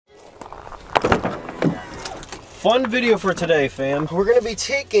fun video for today, fam. We're gonna be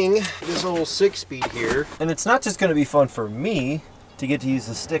taking this little 6-speed here, and it's not just gonna be fun for me to get to use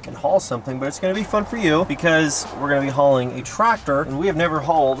the stick and haul something, but it's gonna be fun for you because we're gonna be hauling a tractor, and we have never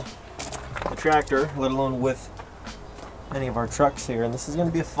hauled a tractor, let alone with any of our trucks here, and this is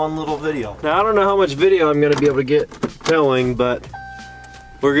gonna be a fun little video. Now, I don't know how much video I'm gonna be able to get going, but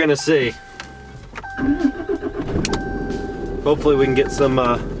we're gonna see. Hopefully we can get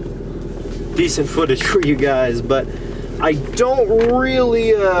some decent footage for you guys, but I don't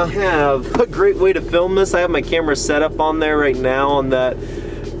really have a great way to film this. I have my camera set up on there right now on that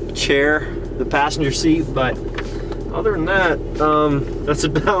chair, the passenger seat, but other than that, that's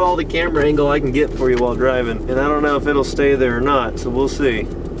about all the camera angle I can get for you while driving. And I don't know if it'll stay there or not, so we'll see.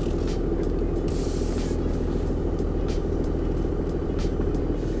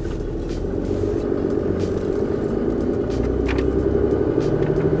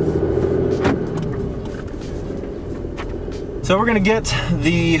 So we're gonna get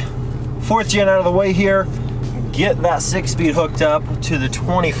the 4th gen out of the way here, get that 6-speed hooked up to the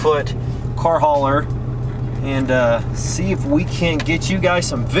 20-foot car hauler, and see if we can get you guys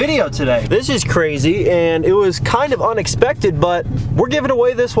some video today. This is crazy, and it was kind of unexpected, but we're giving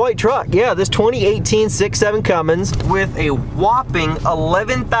away this white truck. Yeah, this 2018 6.7 Cummins with a whopping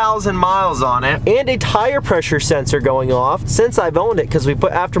 11,000 miles on it and a tire pressure sensor going off since I've owned it, because we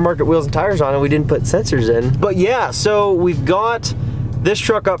put aftermarket wheels and tires on it, we didn't put sensors in. But yeah, so we've got this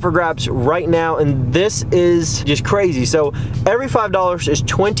truck up for grabs right now, and this is just crazy. So every $5 is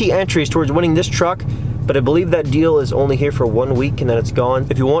 20 entries towards winning this truck, but I believe that deal is only here for 1 week and then it's gone.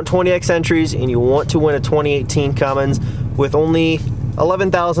 If you want 20x entries and you want to win a 2018 Cummins with only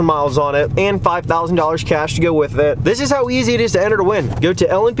 11,000 miles on it and $5,000 cash to go with it, this is how easy it is to enter to win. Go to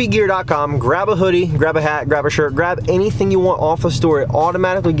lnpgear.com, grab a hoodie, grab a hat, grab a shirt, grab anything you want off the store. It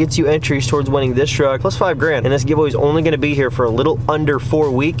automatically gets you entries towards winning this truck plus $5 grand. And this giveaway is only going to be here for a little under 4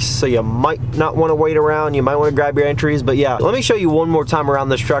 weeks, so you might not want to wait around. You might want to grab your entries, but yeah, let me show you one more time around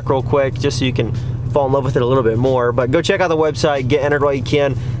this truck real quick just so you can fall in love with it a little bit more. But go check out the website, get entered while you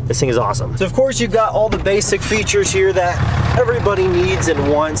can. This thing is awesome. So of course you've got all the basic features here that everybody needs and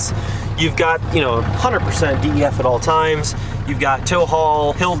wants. You've got, you know, 100% DEF at all times. You've got tow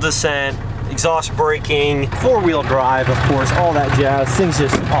haul, hill descent, exhaust braking, 4-wheel drive, of course, all that jazz. This thing's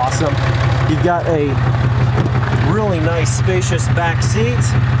just awesome. You've got a really nice spacious back seat.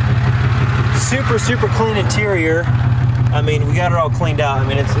 Super clean interior. I mean, we got it all cleaned out. I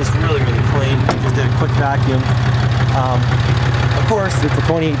mean, it's really clean. Just did a quick vacuum. Of course, it's a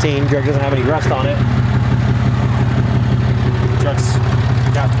 2018. Greg doesn't have any rust on it. Truck's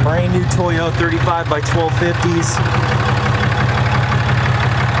got brand new Toyo 35 by 1250s.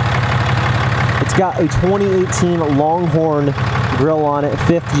 It's got a 2018 Longhorn grill on it,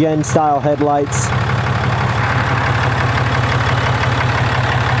 5th gen style headlights.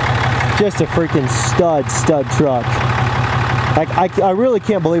 Just a freaking stud truck. I really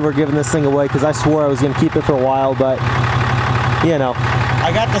can't believe we're giving this thing away, because I swore I was going to keep it for a while, but you know,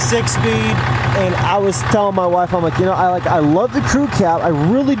 I got the 6-speed, and I was telling my wife, I'm like, you know, I love the crew cab, I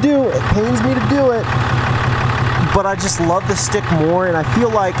really do. It pains me to do it, but I just love the stick more, and I feel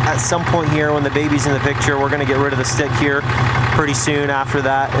like at some point here, when the baby's in the picture, we're going to get rid of the stick here pretty soon after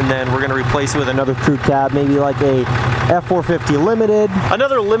that, and then we're going to replace it with another crew cab, maybe like a F450 Limited,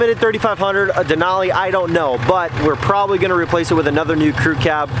 another Limited 3500, a Denali, I don't know, but we're probably going to replace it with another new crew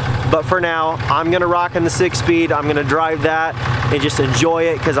cab. But for now, I'm going to rock in the 6-speed. I'm going to drive that and just enjoy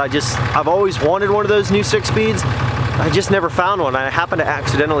it, because I've always wanted one of those new 6-speeds. I just never found one. I happened to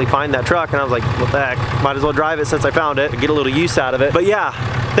accidentally find that truck, and I was like, what the heck, might as well drive it since I found it, get a little use out of it. But yeah,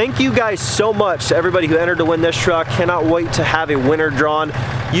 thank you guys so much to everybody who entered to win this truck. Cannot wait to have a winner drawn.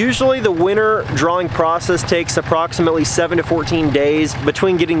 Usually the winner drawing process takes approximately 7 to 14 days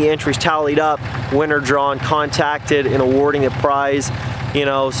between getting the entries tallied up, winner drawn, contacted, and awarding the prize. You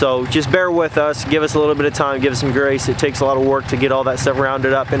know, so just bear with us, give us a little bit of time, give us some grace. It takes a lot of work to get all that stuff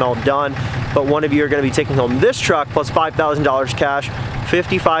rounded up and all done, but one of you are going to be taking home this truck plus $5,000 cash,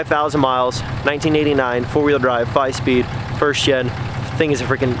 55,000 miles, 1989, 4-wheel drive, 5-speed, 1st gen. Thing is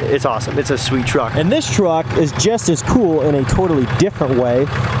it's awesome. It's a sweet truck. And this truck is just as cool in a totally different way,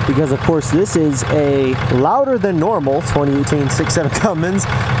 because of course this is a louder than normal 2018 6.7 Cummins,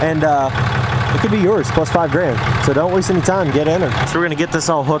 and it could be yours plus $5 grand. So don't waste any time, get entered. So we're gonna get this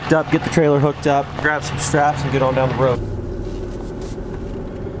all hooked up, get the trailer hooked up, grab some straps, and get on down the road.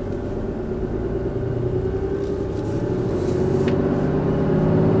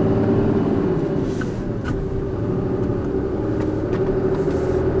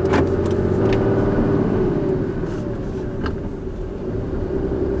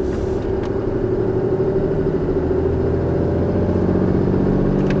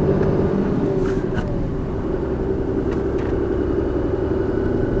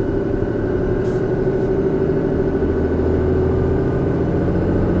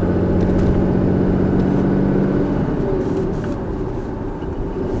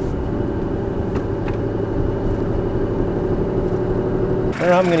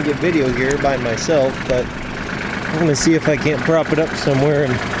 gonna get video here by myself, but I'm gonna see if I can't prop it up somewhere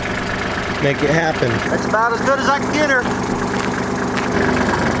and make it happen. That's about as good as I can get her.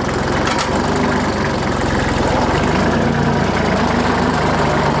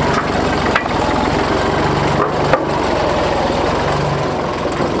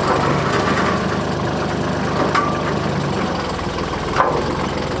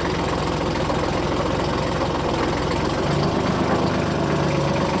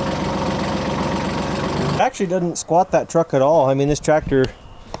 Actually doesn't squat that truck at all. I mean, this tractor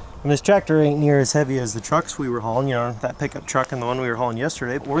ain't near as heavy as the trucks we were hauling, you know, that pickup truck and the one we were hauling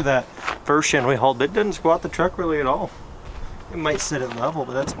yesterday, or that first shin we hauled. It didn't squat the truck really at all. It might sit at level,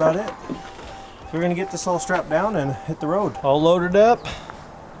 but that's about it. So we're gonna get this all strapped down and hit the road. All loaded up,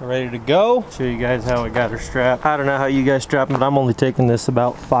 ready to go. Show you guys how I got her strapped. I don't know how you guys strap them, but I'm only taking this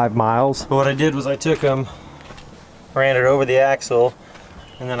about 5 miles. But what I did was I took them, ran it over the axle,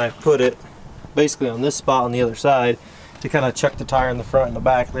 and then I put it basically on this spot on the other side to kind of chuck the tire in the front and the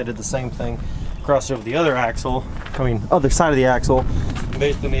back. They did the same thing, crossed over the other axle, other side of the axle, and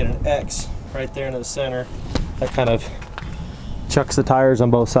basically made an X right there in the center that kind of chucks the tires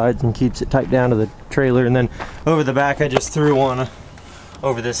on both sides and keeps it tight down to the trailer. And then over the back I just threw one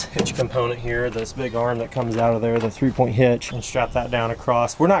over this hitch component here, this big arm that comes out of there, the 3-point hitch, and strap that down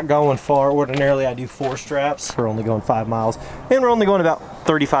across. We're not going far. Ordinarily I do 4 straps. We're only going 5 miles, and we're only going about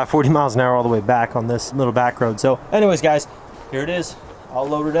 35-40 miles an hour all the way back on this little back road. So anyways guys, here it is, all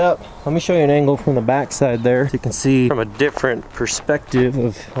loaded up. Let me show you an angle from the back side there so you can see from a different perspective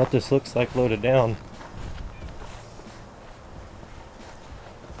of what this looks like loaded down.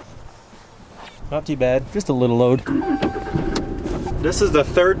 Not too bad, just a little load. This is the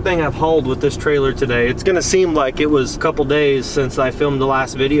 3rd thing I've hauled with this trailer today. It's gonna seem like it was a couple days since I filmed the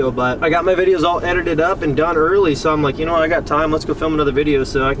last video, but I got my videos all edited up and done early, so I'm like, you know what, I got time, let's go film another video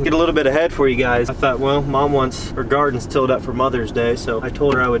so I can get a little bit ahead for you guys. I thought, well, Mom wants her gardens tilled up for Mother's Day, so I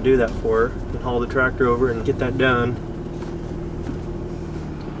told her I would do that for her and haul the tractor over and get that done.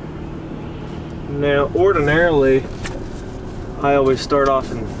 Now, ordinarily, I always start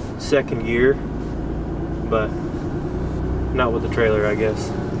off in 2nd gear, but not with the trailer, I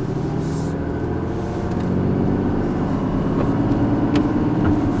guess.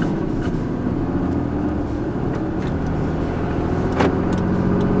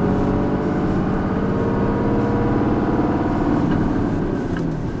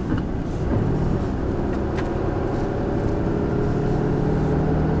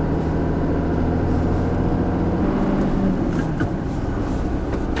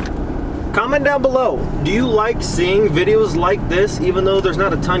 Comment down below, do you like seeing videos like this even though there's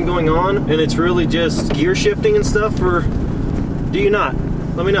not a ton going on and it's really just gear shifting and stuff, or do you not?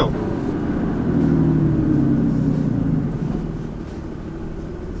 Let me know.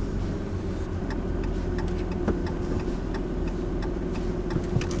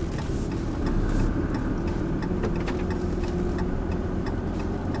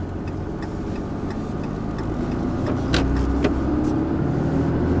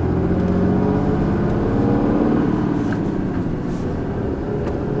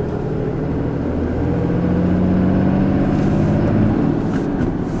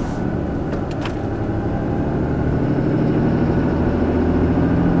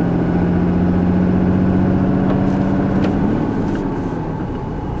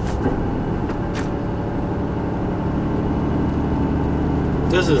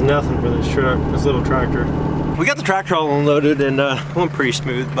 This is nothing for this truck, this little tractor. We got the tractor all unloaded and went pretty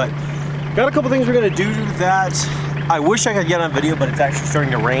smooth, but got a couple things we're gonna do that I wish I could get on video, but it's actually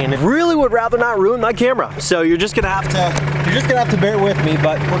starting to rain. I really would rather not ruin my camera, so you're just gonna have to bear with me.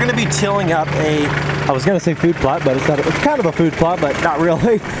 But we're gonna be tilling up I was gonna say food plot, but it's not. It's kind of a food plot, but not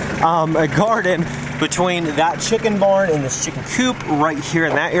really. A garden between that chicken barn and this chicken coop right here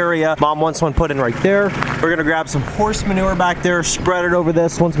in that area. Mom wants one put in right there. We're gonna grab some horse manure back there, spread it over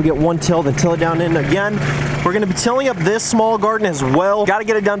this. Once we get one tilled, then till it down in again. We're gonna be tilling up this small garden as well. Gotta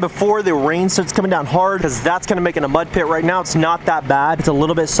get it done before the rain starts coming down hard, because that's gonna make it a mud pit. Right now it's not that bad. It's a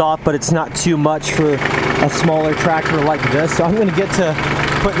little bit soft, but it's not too much for a smaller tractor like this. So I'm gonna get to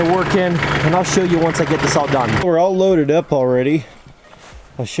putting the work in, and I'll show you once I get this all done. We're all loaded up already.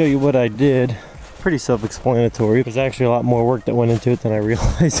 I'll show you what I did. Pretty self-explanatory. There's actually a lot more work that went into it than I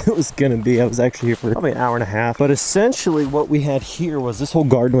realized it was gonna be. I was actually here for probably an hour and a half. But essentially what we had here was this whole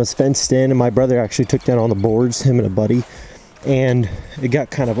garden was fenced in, and my brother actually took down all the boards, him and a buddy, and it got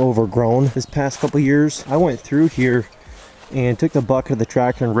kind of overgrown this past couple years. I went through here and took the bucket of the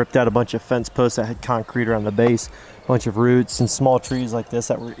tractor and ripped out a bunch of fence posts that had concrete around the base, a bunch of roots and small trees like this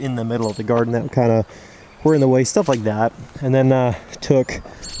that were in the middle of the garden that kind of were in the way, stuff like that. And then took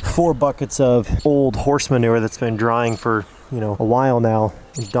 4 buckets of old horse manure that's been drying for, you know, a while now,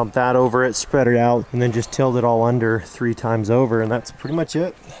 and dumped that over it, spread it out, and then just tilled it all under 3 times over, and that's pretty much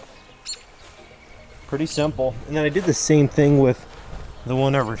it. Pretty simple. And then I did the same thing with the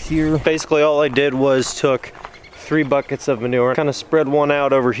one over here. Basically all I did was took 3 buckets of manure, kind of spread one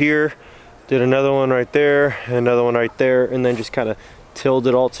out over here, did another one right there, and another one right there, and then just kind of tilled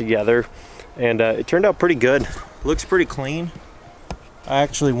it all together. And it turned out pretty good. Looks pretty clean. I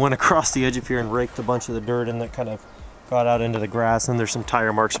actually went across the edge of here and raked a bunch of the dirt, and that kind of got out into the grass. And there's some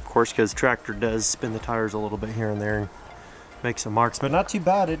tire marks, of course, because the tractor does spin the tires a little bit here and there and make some marks, but not too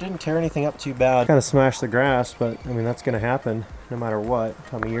bad. It didn't tear anything up too bad. Kind of smashed the grass, but I mean, that's gonna happen no matter what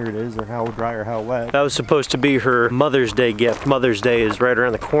time of year it is, or how dry or how wet. That was supposed to be her Mother's Day gift. Mother's Day is right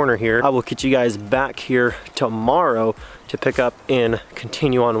around the corner here. I will get you guys back here tomorrow to pick up and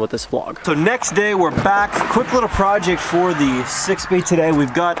continue on with this vlog. So next day we're back. Quick little project for the 6-speed today.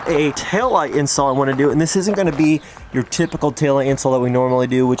 We've got a taillight install I want to do, and this isn't going to be your typical taillight install that we normally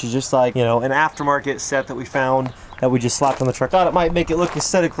do, which is just like, you know, an aftermarket set that we found that we just slapped on the truck. Thought it might make it look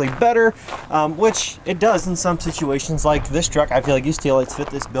aesthetically better, which it does in some situations. Like this truck, I feel like these taillights fit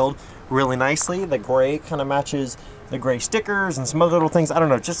this build really nicely. The gray kind of matches the gray stickers and some other little things. I don't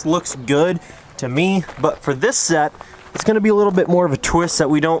know, it just looks good to me. But for this set, it's gonna be a little bit more of a twist that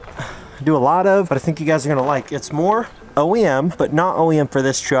we don't do a lot of, but I think you guys are gonna like. It's more OEM, but not OEM for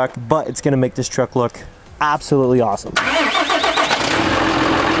this truck, but it's gonna make this truck look absolutely awesome.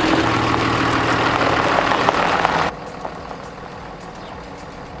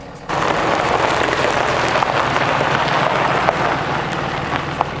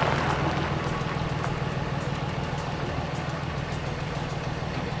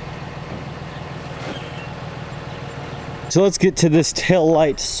 So let's get to this tail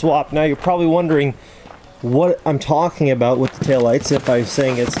light swap. Now you're probably wondering what I'm talking about with the tail lights, if I'm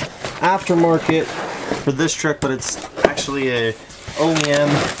saying it's aftermarket for this truck, but it's actually a OEM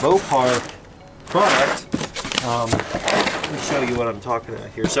Mopar product. Let me show you what I'm talking about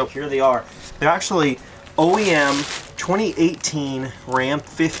here. So here they are. They're actually OEM 2018 Ram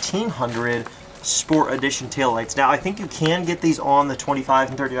 1500 Sport Edition taillights. Now I think you can get these on the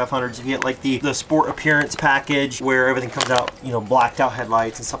 25 and 3500s if you get like the Sport Appearance package where everything comes out, you know, blacked out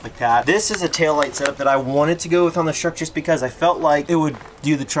headlights and stuff like that. This is a taillight setup that I wanted to go with on the truck just because I felt like it would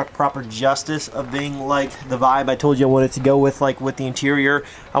do the truck proper justice of being like the vibe I told you I wanted to go with, like with the interior.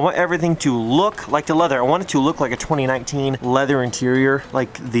 I want everything to look like the leather. I want it to look like a 2019 leather interior,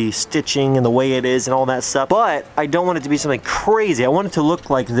 like the stitching and the way it is and all that stuff. But I don't want it to be something crazy. I want it to look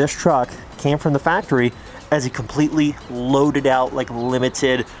like this truck came from the factory as a completely loaded out, like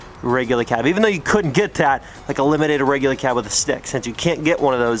limited regular cab. Even though you couldn't get that, like a limited regular cab with a stick, since you can't get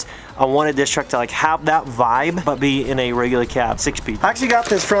one of those, I wanted this truck to like have that vibe, but be in a regular cab 6-speed. I actually got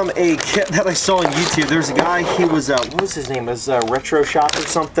this from a kit that I saw on YouTube. There's a guy, he was, what was his name? It was Retro Shop or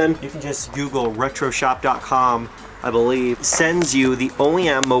something. You can just Google retroshop.com. I believe, sends you the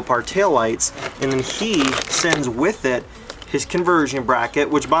OEM Mopar taillights, and then he sends with it his conversion bracket,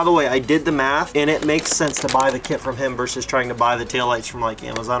 which by the way, I did the math and it makes sense to buy the kit from him versus trying to buy the taillights from like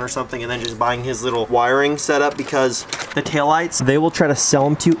Amazon or something and then just buying his little wiring setup, because the taillights, they will try to sell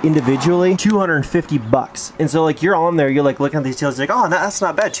them to you individually, 250 bucks. And so like you're on there, you're like looking at these taillights like, oh, that's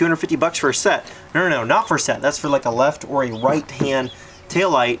not bad, 250 bucks for a set. No, not for a set. That's for like a left or a right hand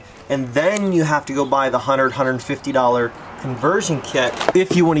taillight. And then you have to go buy the $150 conversion kit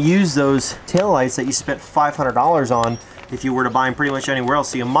if you want to use those taillights that you spent $500 on if you were to buy them pretty much anywhere else.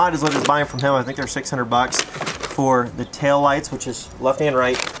 So you might as well just buy them from him. I think they're 600 bucks for the taillights, which is left and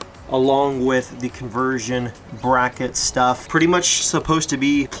right, along with the conversion bracket stuff. Pretty much supposed to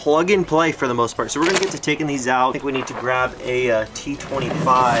be plug and play for the most part. So we're gonna get to taking these out. I think we need to grab a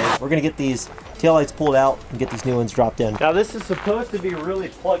T25. We're gonna get these taillights pulled out and get these new ones dropped in. Now this is supposed to be really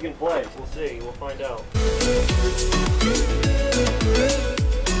plug and play. We'll see, we'll find out.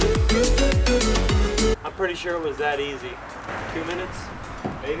 I'm pretty sure it was that easy. 2 minutes,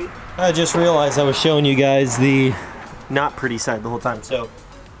 maybe? I just realized I was showing you guys the not pretty side the whole time. So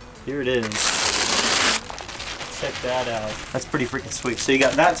here it is. Check that out. That's pretty freaking sweet. So you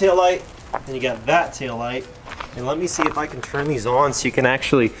got that tail light, and you got that tail light. And let me see if I can turn these on so you can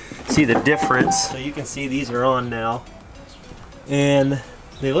actually see the difference. So you can see these are on now. And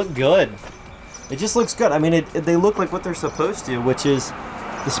they look good. It just looks good. I mean, they look like what they're supposed to, which is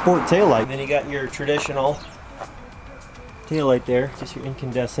the sport taillight. Then you got your traditional taillight there, just your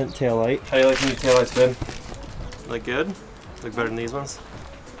incandescent taillight. How do you like the new taillights, Ben? Look good? Look better than these ones?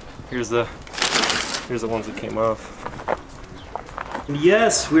 Here's the ones that came off.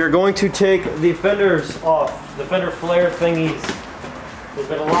 Yes, we are going to take the fenders off, the fender flare thingies. There's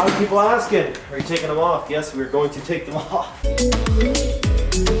been a lot of people asking, are you taking them off? Yes, we're going to take them off.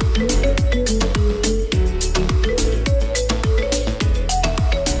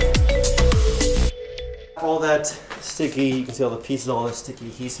 All that sticky, you can see all the pieces, all the sticky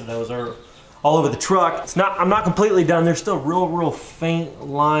adhesive, those are all over the truck. I'm not completely done. There's still a real faint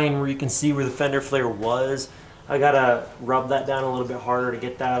line where you can see where the fender flare was. I gotta rub that down a little bit harder to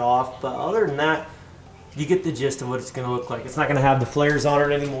get that off, but other than that, you get the gist of what it's gonna look like. It's not gonna have the flares on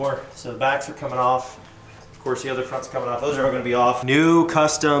it anymore, so the backs are coming off. Of course, the other front's coming off. Those are all gonna be off. New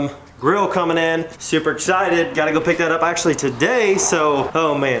custom grill coming in. Super excited. Gotta go pick that up actually today, so,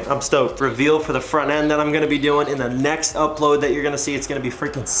 oh man, I'm stoked. Reveal for the front end that I'm gonna be doing in the next upload that you're gonna see. It's gonna be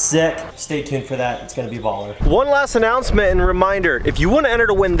freaking sick. Stay tuned for that. It's gonna be baller. One last announcement and reminder. If you wanna enter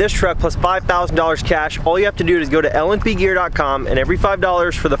to win this truck plus $5,000 cash, all you have to do is go to lnpgear.com, and every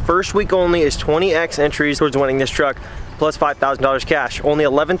 $5 for the first week only is 20x entries towards winning this truck plus $5,000 cash. Only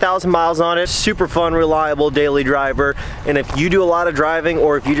 11,000 miles on it. Super fun, reliable daily driver. And if you do a lot of driving,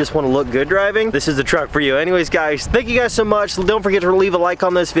 or if you just want to look good driving, this is the truck for you. Anyways, guys, thank you guys so much. Don't forget to leave a like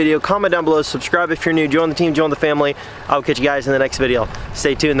on this video, comment down below, subscribe if you're new, join the team, join the family. I'll catch you guys in the next video.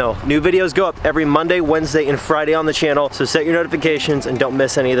 Stay tuned though. New videos go up every Monday, Wednesday, and Friday on the channel, so set your notifications and don't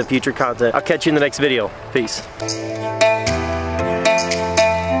miss any of the future content. I'll catch you in the next video. Peace.